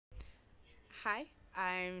Hi,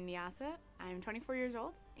 I'm Nyassa. I'm 24 years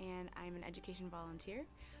old and I'm an education volunteer,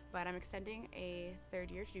 but I'm extending a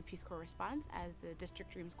third year to do Peace Corps Response as the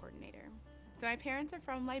District Dreams Coordinator. So my parents are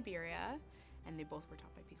from Liberia and they both were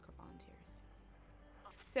taught by Peace Corps volunteers.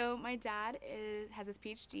 So my dad has his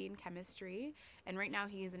PhD in chemistry, and right now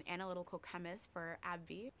he's an analytical chemist for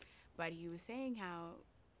AbbVie, but he was saying how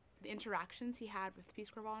the interactions he had with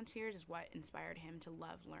Peace Corps volunteers is what inspired him to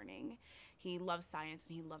love learning. He loves science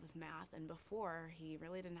and he loves math, and before he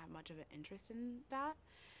really didn't have much of an interest in that.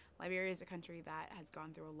 Liberia is a country that has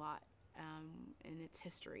gone through a lot in its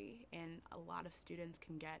history, and a lot of students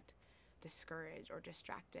can get discouraged or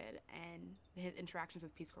distracted, and his interactions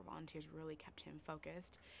with Peace Corps volunteers really kept him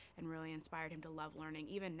focused and really inspired him to love learning,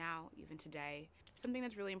 even now, even today. Something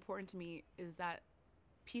that's really important to me is that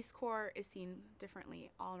Peace Corps is seen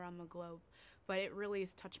differently all around the globe, but it really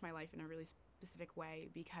has touched my life in a really specific way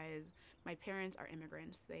because my parents are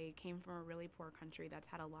immigrants. They came from a really poor country that's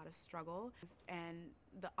had a lot of struggle, and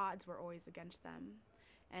the odds were always against them.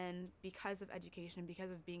 And because of education,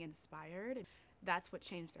 because of being inspired, that's what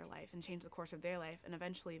changed their life and changed the course of their life and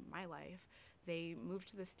eventually my life. They moved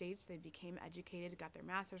to the States, they became educated, got their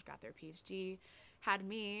master's, got their PhD, had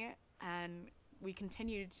me, and we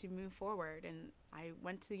continued to move forward. And I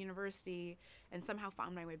went to university and somehow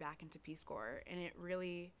found my way back into Peace Corps. And it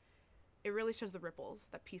really shows the ripples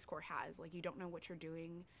that Peace Corps has. Like, you don't know what you're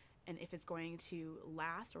doing and if it's going to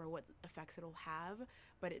last or what effects it'll have,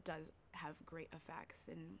 but it does have great effects.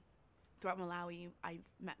 And throughout Malawi, I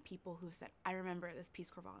met people who said, I remember this Peace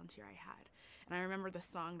Corps volunteer I had, and I remember the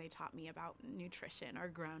song they taught me about nutrition or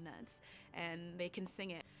groundnuts, and they can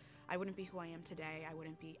sing it. I wouldn't be who I am today, I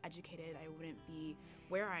wouldn't be educated, I wouldn't be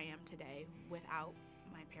where I am today without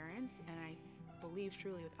my parents, and I believe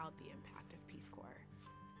truly without the impact of Peace Corps.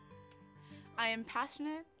 I am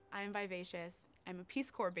passionate, I am vivacious, I'm a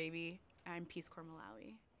Peace Corps baby, I'm Peace Corps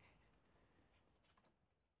Malawi.